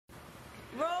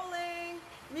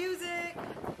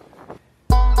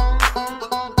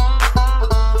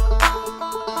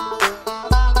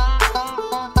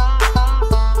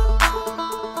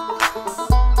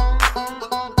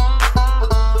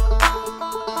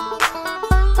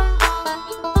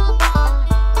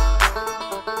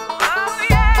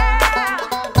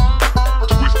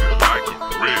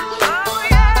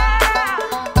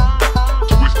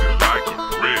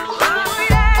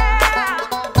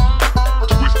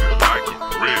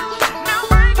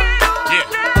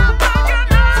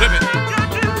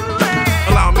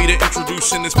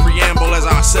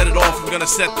gonna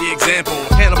set the example.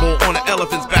 Hannibal on an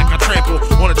elephant's back, I trample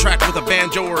on a track with a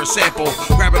banjo or a sample.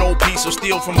 Grab an old piece of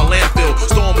steel from a landfill,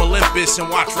 storm Olympus and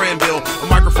watch Ranville. A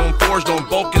microphone forged on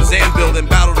Vulcan's anvil, then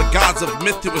battle the gods of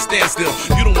myth to a standstill.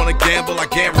 You don't wanna gamble, I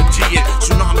guarantee it.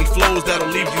 Tsunami flows that'll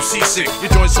leave you seasick.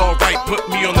 Your joint's alright, put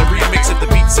me on the remix. If the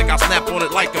beat's sick, I'll snap on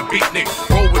it like a beatnik.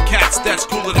 Roll with cats, that's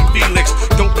cooler than Felix.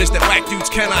 Dopeness that whack dudes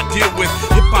cannot deal with.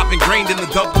 Hip-hop ingrained in the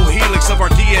double helix of our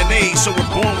DNA, so we're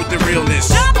born with the realness.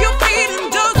 Stop your feet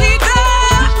and dozzy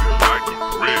down.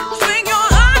 Swing your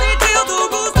honey till the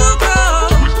rooster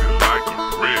crows.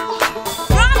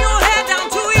 From your head down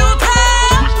to your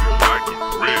toe.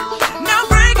 Now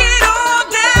break it all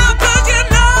down, 'cause you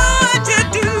know what you're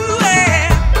doing.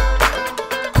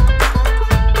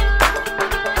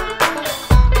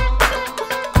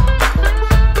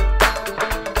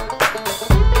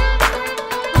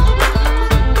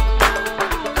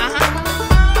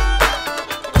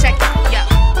 Check it,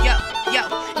 yo.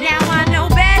 Now I know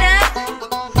better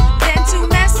than to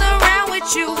mess around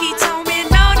with you. He told me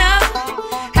no.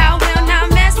 I will not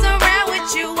mess around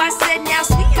with you. I said, now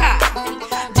sweetheart,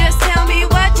 just tell me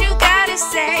what you gotta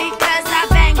say. 'Cause I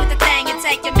bang with the thing and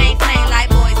take your main flame like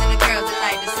boys and the girls that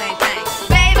like the same thing.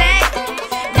 Baby,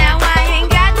 now I ain't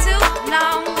got too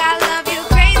long. I love you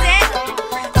crazy.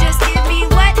 Just give me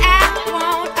what I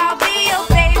want. I'll be your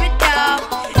favorite dog.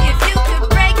 If you could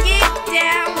break it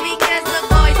down, because the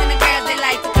boys and the girls they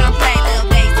like to come play little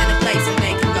bass in the place and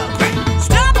make it go crazy.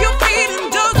 Stop your feet and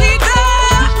dozzy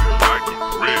down.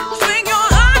 Swing your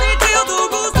honey till the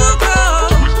rooster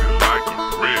crows.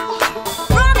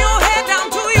 From your head down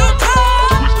to your toe.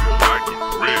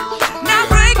 Now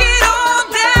break it all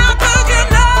down, 'cause you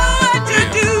know what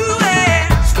you're doing.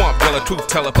 Swamp dweller, truth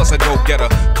teller, plus a go-getter.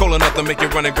 Cold enough to make you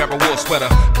run and grab a wool sweater.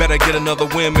 Better get another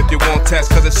whim if you want test,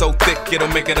 'cause it's so thick, it'll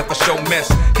make it up a show mess.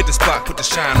 Hit the spot, put the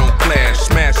shine on flash.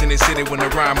 Smash in the city when the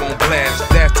rhyme on blast.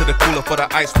 Dash to the cooler for the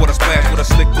ice water splash. With a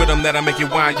slick rhythm that'll make you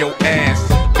wind your ass.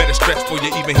 Better stretch before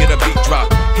you even hit a beat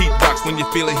drop. Heat rocks when you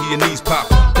feel it, your knees pop.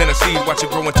 Plant a seed, watch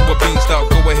it grow into a beanstalk.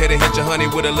 Go ahead and hit your honey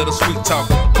with a little sweet talk.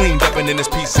 Cleaned up and in this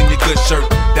piece in your good shirt.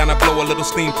 Down to blow a little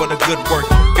steam for the good work.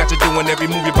 Got you doing every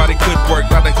move, your body could work.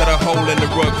 About to cut a hole in the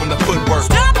rug from the footwork.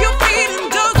 Stop